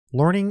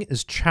Learning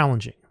is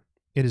challenging.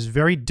 It is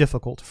very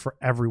difficult for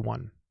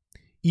everyone.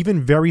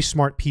 Even very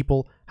smart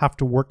people have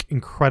to work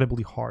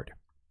incredibly hard.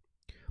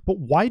 But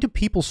why do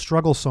people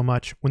struggle so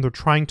much when they're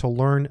trying to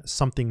learn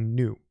something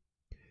new?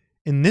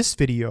 In this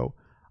video,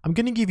 I'm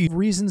going to give you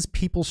reasons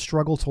people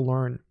struggle to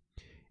learn.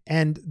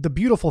 And the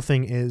beautiful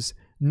thing is,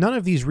 none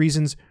of these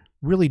reasons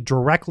really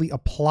directly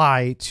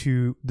apply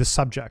to the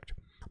subject.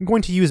 I'm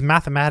going to use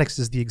mathematics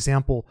as the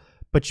example,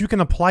 but you can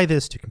apply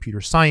this to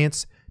computer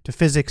science, to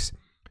physics,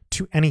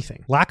 to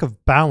anything. Lack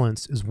of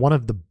balance is one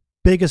of the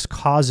biggest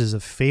causes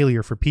of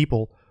failure for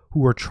people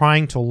who are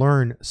trying to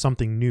learn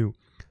something new.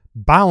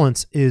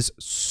 Balance is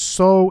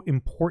so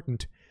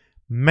important.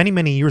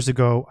 Many years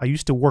ago, I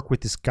used to work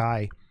with this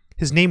guy.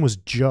 His name was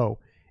Joe,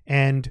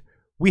 and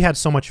we had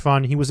so much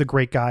fun. He was a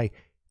great guy.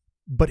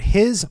 But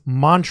his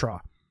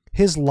mantra,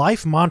 his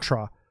life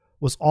mantra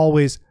was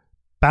always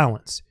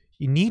balance.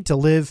 You need to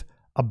live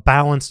a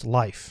balanced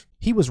life.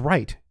 He was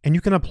right, and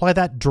you can apply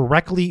that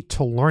directly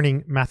to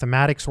learning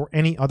mathematics or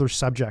any other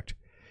subject.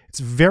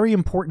 It's very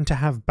important to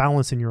have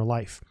balance in your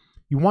life.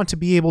 You want to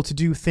be able to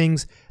do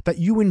things that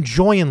you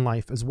enjoy in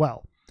life as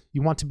well.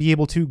 You want to be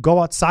able to go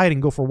outside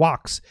and go for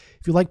walks.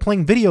 If you like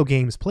playing video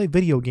games, play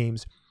video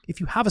games. If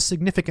you have a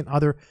significant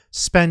other,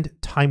 spend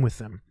time with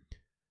them.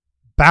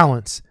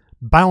 Balance.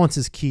 Balance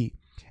is key.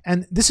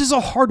 And this is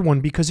a hard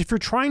one because if you're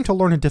trying to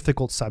learn a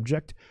difficult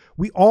subject,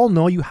 we all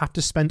know you have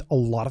to spend a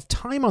lot of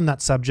time on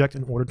that subject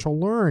in order to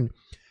learn.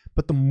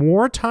 But the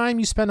more time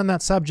you spend on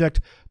that subject,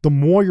 the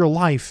more your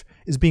life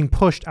is being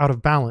pushed out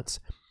of balance.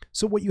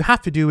 So what you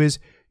have to do is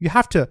you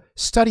have to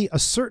study a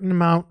certain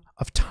amount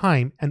of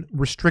time and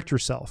restrict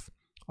yourself.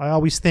 I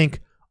always think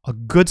a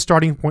good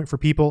starting point for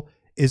people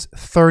is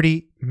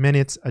 30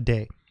 minutes a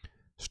day.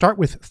 Start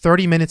with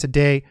 30 minutes a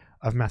day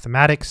of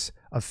mathematics,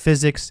 of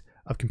physics,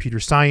 of computer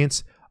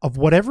science, of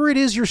whatever it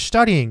is you're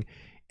studying,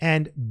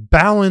 and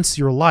balance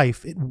your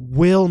life. It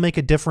will make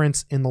a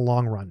difference in the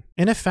long run.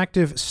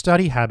 Ineffective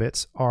study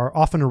habits are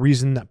often a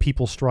reason that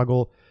people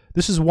struggle.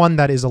 This is one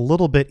that is a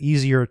little bit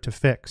easier to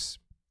fix.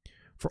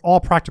 For all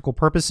practical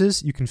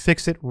purposes, you can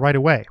fix it right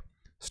away.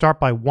 Start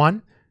by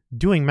 1,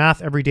 doing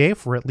math every day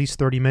for at least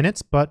 30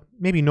 minutes, but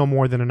maybe no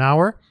more than an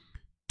hour.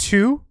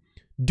 2,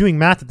 doing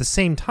math at the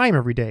same time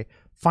every day.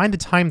 Find the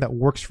time that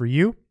works for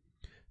you.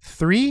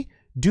 3,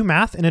 do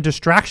math in a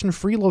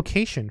distraction-free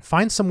location.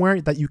 Find somewhere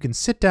that you can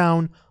sit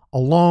down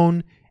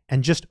alone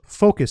and just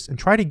focus and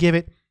try to give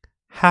it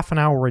half an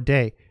hour a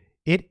day.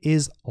 It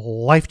is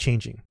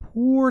life-changing.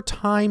 Poor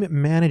time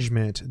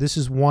management. This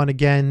is one,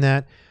 again,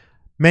 that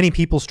many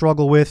people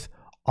struggle with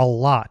a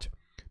lot.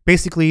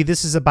 Basically,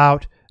 this is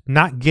about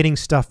not getting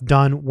stuff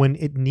done when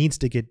it needs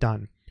to get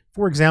done.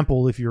 For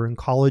example, if you're in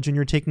college and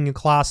you're taking a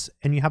class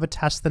and you have a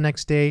test the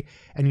next day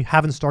and you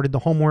haven't started the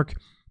homework,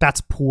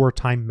 that's poor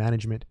time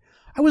management.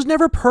 I was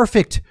never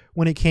perfect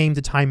when it came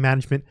to time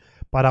management,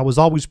 but I was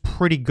always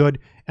pretty good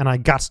and I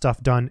got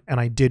stuff done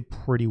and I did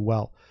pretty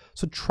well.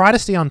 So try to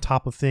stay on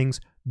top of things.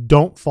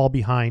 Don't fall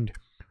behind.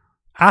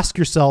 Ask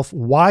yourself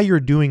why you're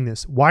doing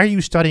this. Why are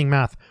you studying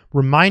math?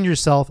 Remind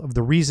yourself of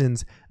the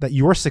reasons that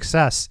your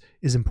success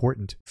is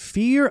important.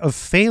 Fear of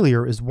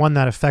failure is one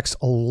that affects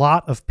a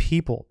lot of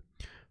people.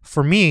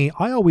 For me,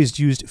 I always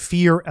used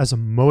fear as a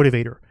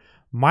motivator.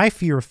 My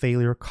fear of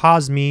failure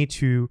caused me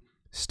to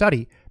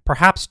study,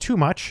 perhaps too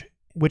much,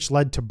 which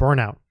led to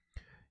burnout.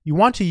 You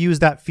want to use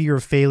that fear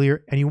of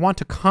failure and you want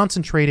to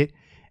concentrate it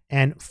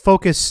and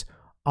focus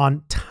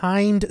on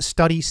timed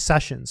study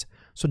sessions.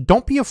 So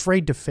don't be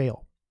afraid to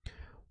fail.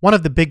 One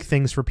of the big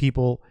things for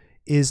people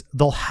is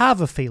they'll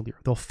have a failure.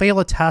 They'll fail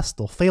a test,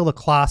 they'll fail a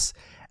class,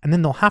 and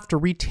then they'll have to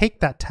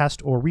retake that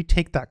test or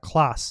retake that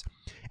class.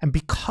 And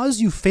because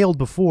you failed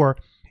before,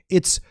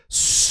 it's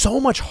so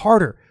much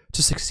harder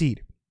to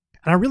succeed.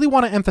 And I really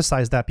want to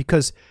emphasize that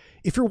because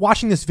if you're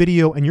watching this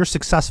video and you're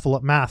successful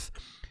at math,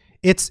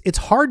 it's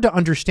hard to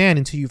understand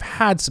until you've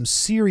had some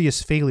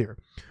serious failure.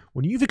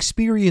 When you've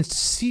experienced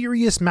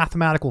serious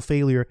mathematical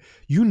failure,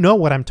 you know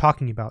what I'm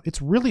talking about.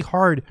 It's really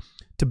hard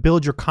to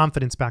build your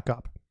confidence back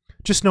up.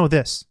 Just know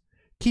this,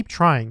 keep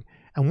trying.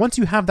 And once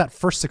you have that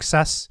first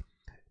success,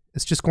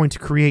 it's just going to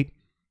create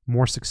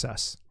more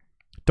success.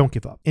 Don't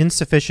give up.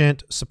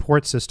 Insufficient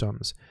support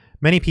systems.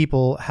 Many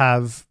people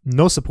have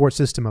no support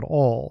system at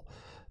all.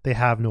 They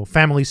have no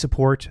family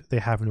support, they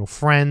have no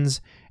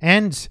friends,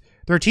 and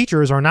their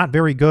teachers are not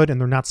very good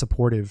and they're not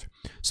supportive.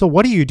 So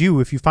what do you do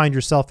if you find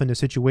yourself in a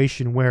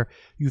situation where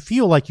you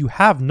feel like you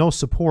have no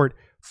support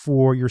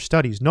for your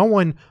studies? No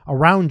one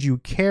around you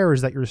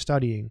cares that you're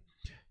studying.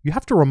 You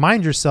have to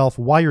remind yourself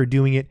why you're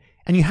doing it,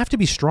 and you have to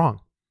be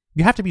strong.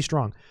 You have to be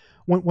strong.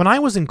 When I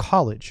was in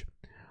college,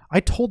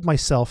 I told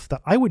myself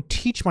that I would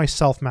teach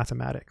myself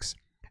mathematics.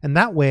 And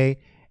that way,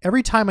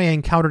 every time I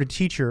encountered a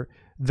teacher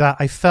that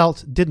I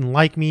felt didn't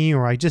like me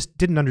or I just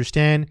didn't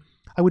understand,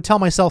 I would tell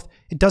myself,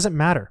 it doesn't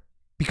matter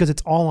because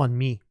it's all on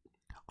me.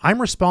 I'm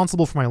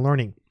responsible for my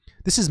learning.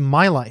 This is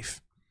my life.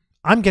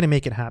 I'm going to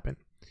make it happen.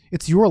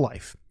 It's your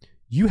life.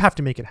 You have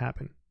to make it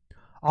happen.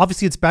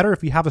 Obviously, it's better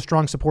if you have a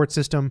strong support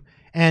system.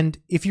 And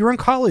if you're in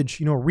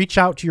college, reach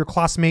out to your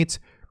classmates,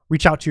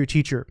 reach out to your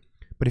teacher.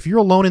 But if you're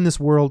alone in this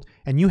world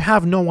and you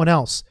have no one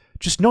else,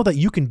 just know that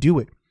you can do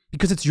it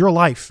because it's your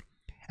life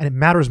and it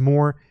matters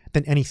more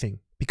than anything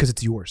because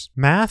it's yours.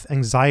 Math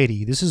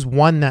anxiety. This is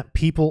one that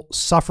people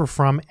suffer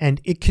from and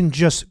it can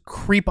just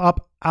creep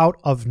up out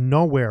of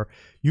nowhere.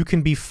 You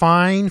can be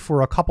fine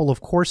for a couple of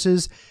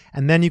courses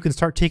and then you can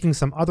start taking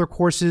some other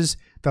courses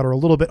that are a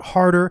little bit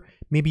harder.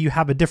 Maybe you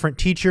have a different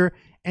teacher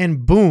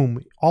and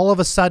boom, all of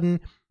a sudden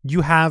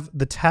you have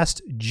the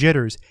test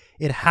jitters.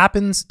 It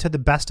happens to the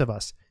best of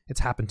us.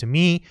 It's happened to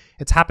me.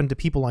 It's happened to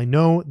people I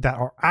know that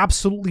are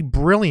absolutely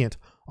brilliant.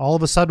 All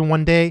of a sudden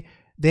one day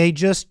they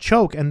just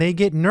choke and they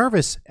get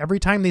nervous every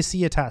time they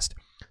see a test.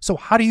 So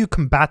how do you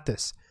combat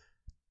this?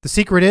 The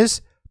secret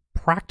is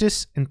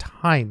practice and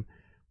time.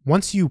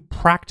 Once you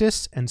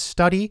practice and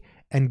study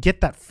and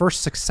get that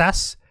first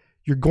success,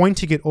 you're going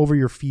to get over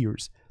your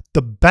fears.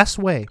 The best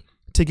way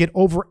to get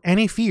over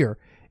any fear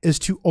is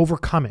to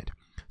overcome it.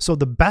 So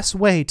the best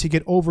way to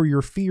get over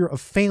your fear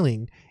of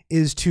failing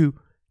is to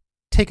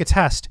take a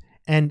test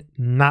and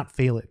not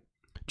fail it.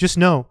 Just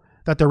know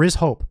that there is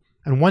hope.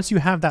 And once you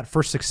have that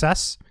first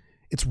success,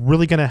 it's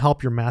really going to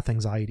help your math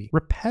anxiety.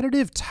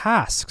 Repetitive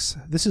tasks.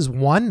 This is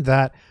one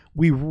that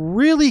we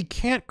really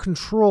can't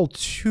control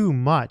too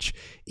much.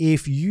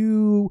 If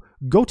you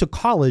go to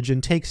college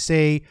and take,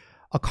 say,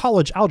 a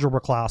college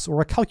algebra class or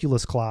a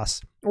calculus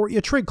class or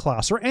a trig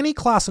class or any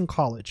class in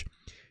college,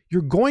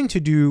 you're going to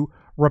do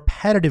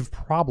repetitive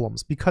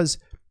problems because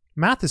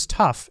math is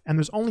tough and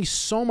there's only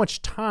so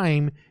much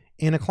time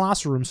in a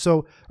classroom.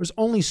 So there's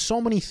only so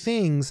many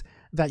things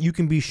that you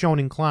can be shown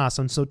in class.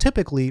 And so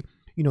typically,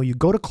 you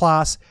go to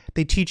class,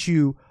 they teach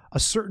you a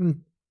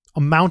certain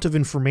amount of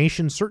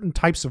information, certain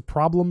types of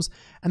problems,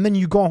 and then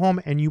you go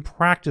home and you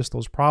practice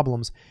those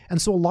problems.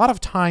 And so a lot of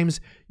times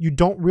you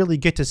don't really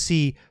get to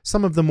see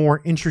some of the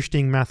more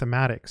interesting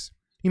mathematics.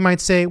 You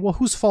might say, well,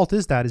 whose fault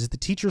is that? Is it the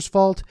teacher's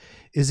fault?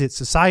 Is it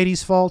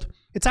society's fault?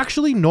 It's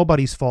actually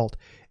nobody's fault.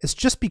 It's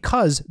just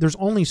because there's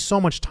only so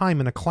much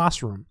time in a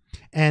classroom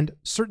and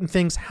certain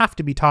things have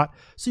to be taught,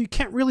 so you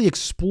can't really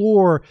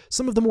explore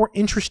some of the more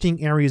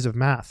interesting areas of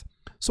math.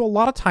 So a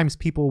lot of times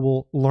people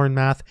will learn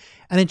math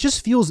and it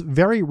just feels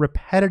very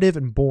repetitive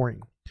and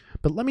boring.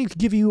 But let me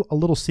give you a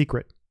little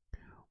secret.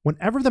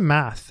 Whenever the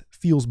math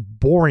feels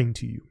boring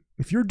to you,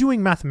 if you're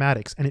doing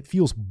mathematics and it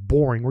feels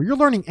boring, or you're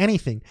learning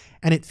anything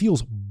and it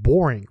feels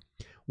boring,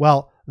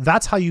 well,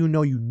 that's how you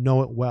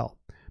know it well,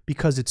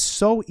 because it's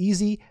so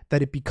easy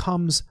that it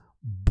becomes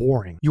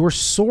boring. Your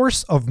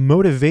source of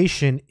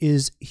motivation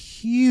is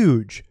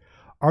huge.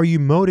 Are you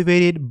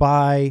motivated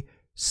by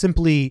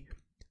simply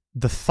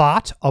the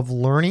thought of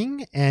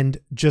learning and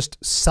just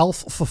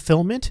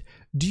self-fulfillment?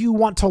 Do you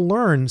want to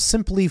learn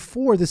simply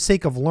for the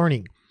sake of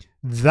learning?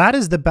 That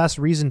is the best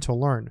reason to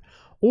learn.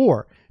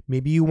 Or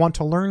maybe you want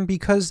to learn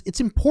because it's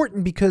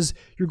important because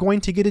you're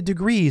going to get a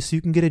degree so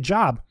you can get a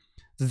job.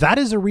 That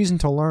is a reason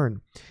to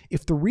learn.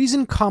 If the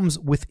reason comes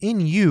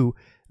within you,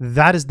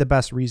 that is the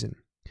best reason.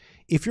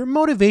 If your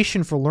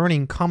motivation for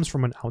learning comes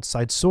from an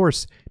outside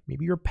source,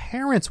 maybe your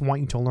parents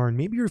want you to learn,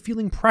 maybe you're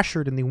feeling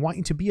pressured and they want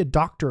you to be a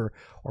doctor,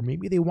 or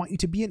maybe they want you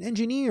to be an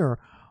engineer,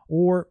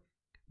 or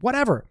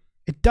whatever.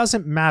 It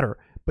doesn't matter,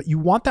 but you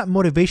want that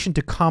motivation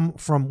to come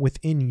from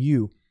within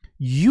you.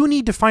 You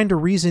need to find a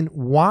reason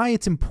why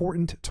it's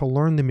important to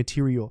learn the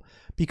material,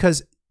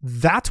 because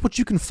that's what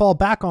you can fall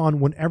back on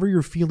whenever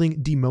you're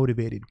feeling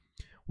demotivated.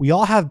 We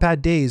all have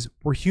bad days.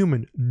 We're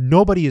human.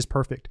 Nobody is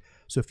perfect.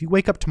 So if you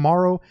wake up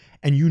tomorrow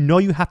and you know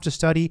you have to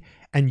study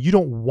and you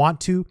don't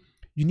want to,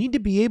 you need to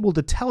be able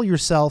to tell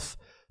yourself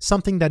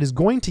something that is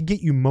going to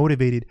get you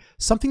motivated,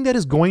 something that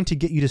is going to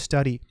get you to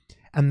study.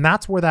 And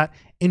that's where that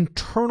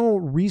internal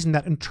reason,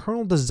 that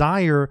internal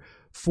desire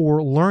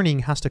for learning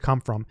has to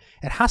come from.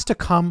 It has to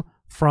come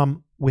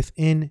from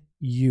within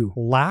you.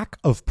 Lack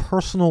of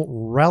personal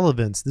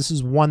relevance. This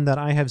is one that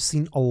I have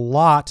seen a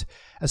lot,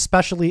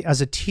 especially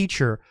as a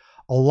teacher.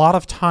 A lot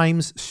of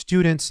times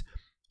students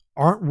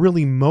aren't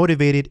really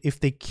motivated if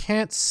they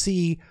can't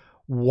see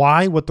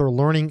why what they're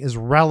learning is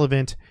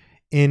relevant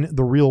in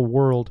the real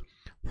world.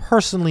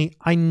 Personally,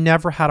 I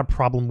never had a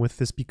problem with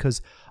this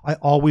because I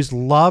always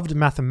loved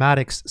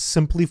mathematics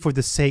simply for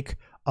the sake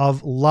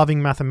of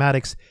loving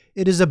mathematics.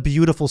 It is a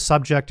beautiful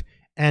subject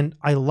and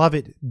I love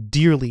it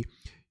dearly.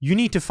 You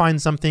need to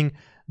find something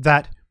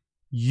that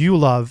you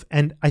love,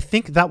 and I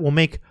think that will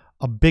make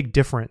a big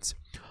difference.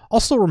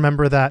 Also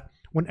remember that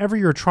whenever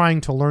you're trying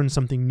to learn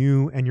something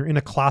new and you're in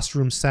a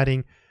classroom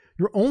setting,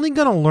 you're only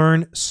going to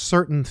learn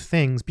certain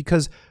things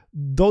because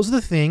those are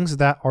the things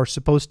that are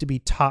supposed to be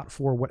taught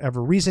for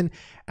whatever reason.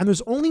 And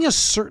there's only a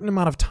certain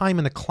amount of time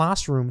in the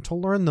classroom to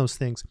learn those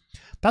things.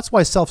 That's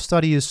why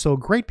self-study is so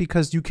great,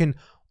 because you can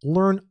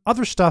learn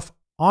other stuff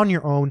on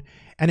your own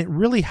and it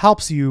really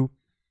helps you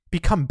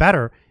become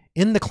better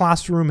in the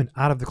classroom and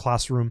out of the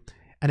classroom.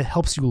 And it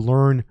helps you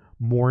learn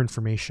more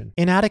information.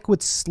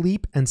 Inadequate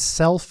sleep and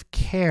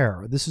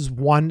self-care. This is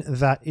one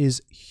that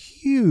is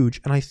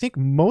huge, and I think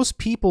most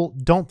people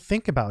don't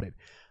think about it.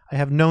 I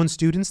have known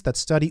students that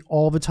study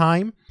all the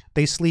time,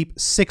 they sleep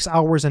 6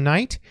 hours a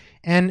night,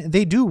 and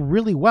they do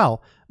really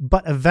well,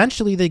 but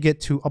eventually they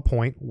get to a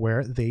point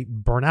where they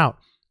burn out.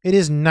 It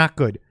is not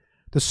good.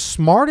 The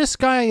smartest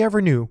guy I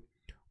ever knew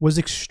was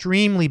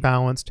extremely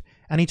balanced,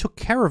 and he took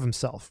care of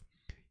himself.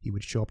 He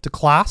would show up to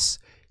class,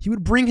 he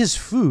would bring his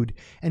food,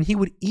 and he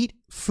would eat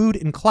food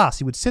in class.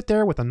 He would sit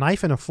there with a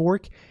knife and a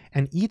fork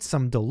and eat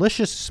some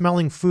delicious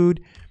smelling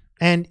food,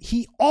 and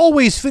he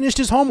always finished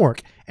his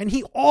homework, and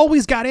he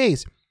always got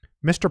A's.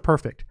 Mr.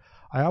 Perfect.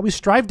 I always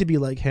strived to be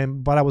like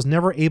him, but I was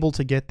never able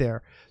to get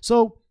there.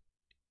 So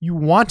you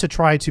want to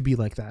try to be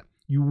like that.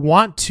 You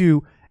want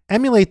to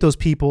emulate those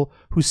people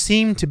who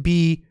seem to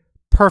be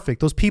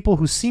perfect, those people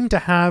who seem to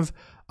have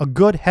a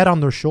good head on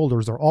their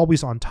shoulders. They're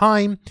always on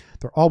time,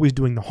 they're always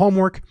doing the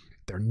homework,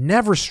 they're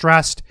never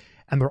stressed,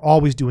 and they're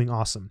always doing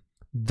awesome.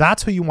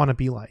 That's who you want to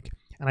be like.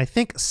 And I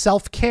think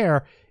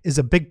self-care is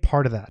a big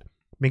part of that.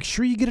 Make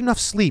sure you get enough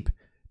sleep.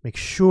 Make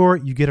sure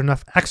you get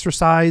enough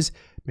exercise.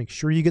 Make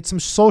sure you get some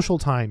social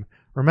time.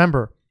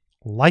 Remember,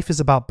 life is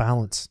about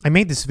balance. I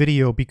made this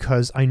video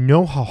because I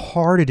know how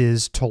hard it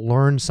is to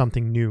learn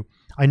something new.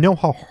 I know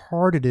how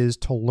hard it is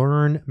to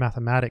learn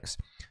mathematics.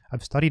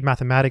 I've studied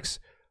mathematics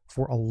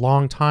for a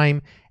long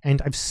time,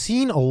 and I've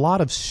seen a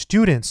lot of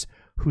students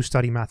who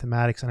study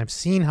mathematics, and I've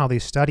seen how they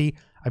study.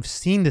 I've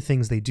seen the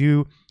things they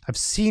do. I've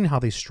seen how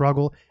they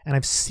struggle, and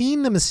I've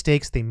seen the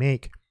mistakes they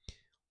make.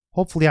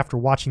 Hopefully after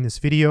watching this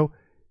video,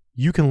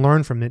 you can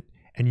learn from it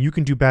and you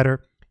can do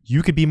better.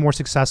 You could be more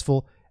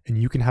successful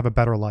and you can have a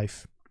better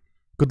life.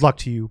 Good luck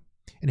to you.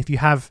 And if you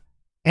have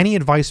any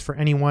advice for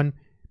anyone,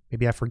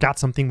 maybe I forgot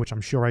something, which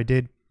I'm sure I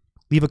did,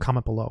 leave a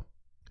comment below.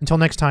 Until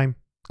next time,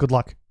 good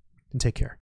luck and take care.